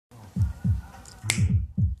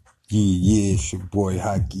Yeah, it's your boy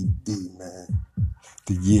Hockey D, man.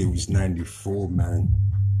 The year was 94, man.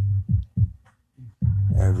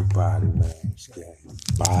 Everybody, man, was getting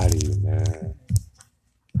body, man.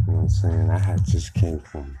 You know what I'm saying? I had just came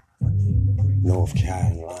from North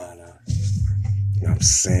Carolina. You know what I'm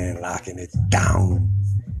saying? Locking it down.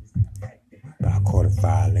 But I caught a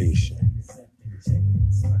violation.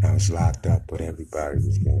 I was locked up, but everybody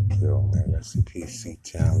was getting killed, man. Rest in peace,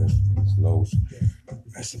 C-Town. Rest in peace, Los.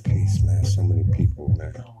 Rest in peace, man. So many people,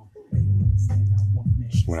 man.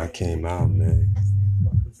 Just when I came out, man,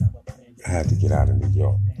 I had to get out of New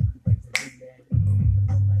York.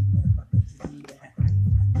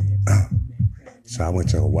 So I went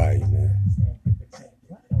to Hawaii, man.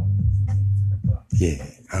 Yeah,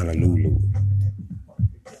 Honolulu.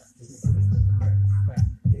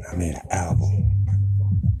 I made an album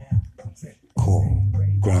called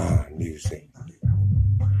Grind Music.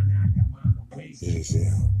 It is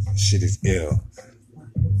ill. Shit is ill. You know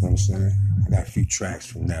what I'm saying? I got a few tracks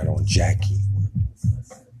from that on Jackie.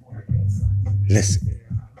 Listen.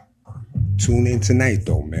 Tune in tonight,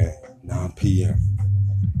 though, man. 9 p.m.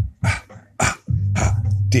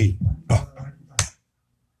 D.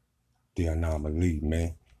 The Anomaly,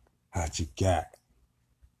 man. How'd you got?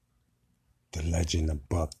 The legend of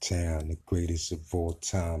Bucktown, the greatest of all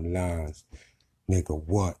time lines. Nigga,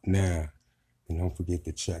 what now? And don't forget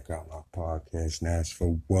to check out my podcast. Now it's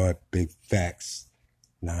for what? Big Facts.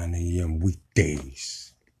 9 a.m.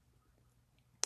 weekdays.